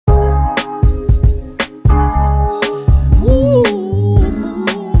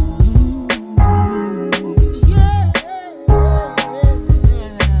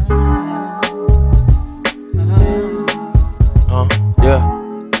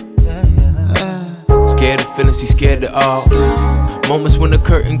Scared of feelings, he scared of all. Moments when the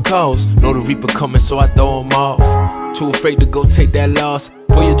curtain calls, know the reaper coming, so I throw him off. Too afraid to go take that loss.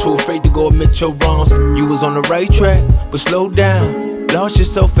 Boy, you're too afraid to go admit your wrongs. You was on the right track, but slow down. Lost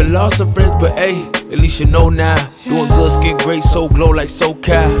yourself and lost some friends, but hey, at least you know now. Doing good, skin great, soul glow like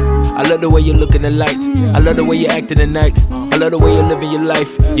SoCal. I love the way you look in the light. I love the way you act in the night. I love the way you're living your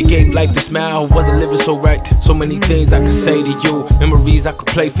life. You gave life to smile, I wasn't living so right. So many things I could say to you, memories I could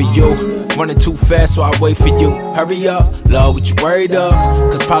play for you. Running too fast, so I wait for you. Hurry up, love, what you worried of?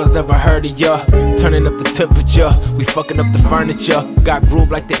 Cause pilots never heard of ya. Turning up the temperature, we fucking up the furniture. Got groove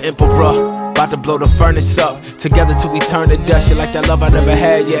like the emperor. About to blow the furnace up. Together till we turn to dust. You like that love I never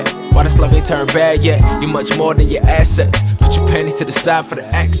had yet. Why this love ain't turned bad yet? You much more than your assets. Put your panties to the side for the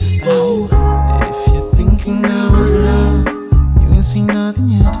access. If you're thinking that was love, you ain't seen nothing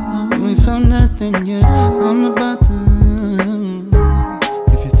yet. You ain't found nothing yet. I'm about to.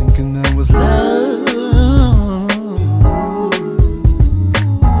 If you're thinking that was love,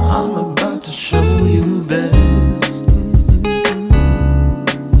 I'm about to show you best.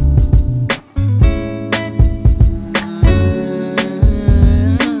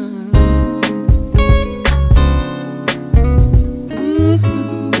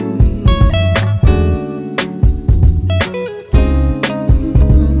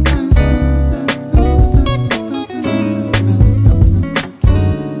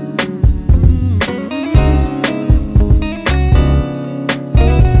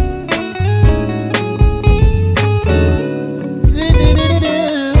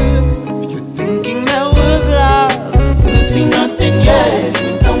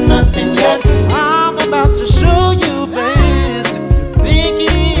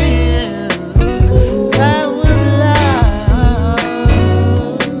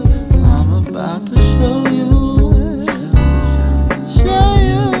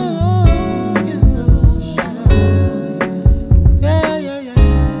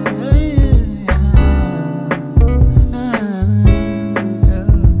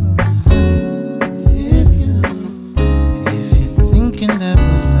 That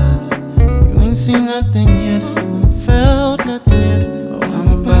was love. You ain't seen nothing yet.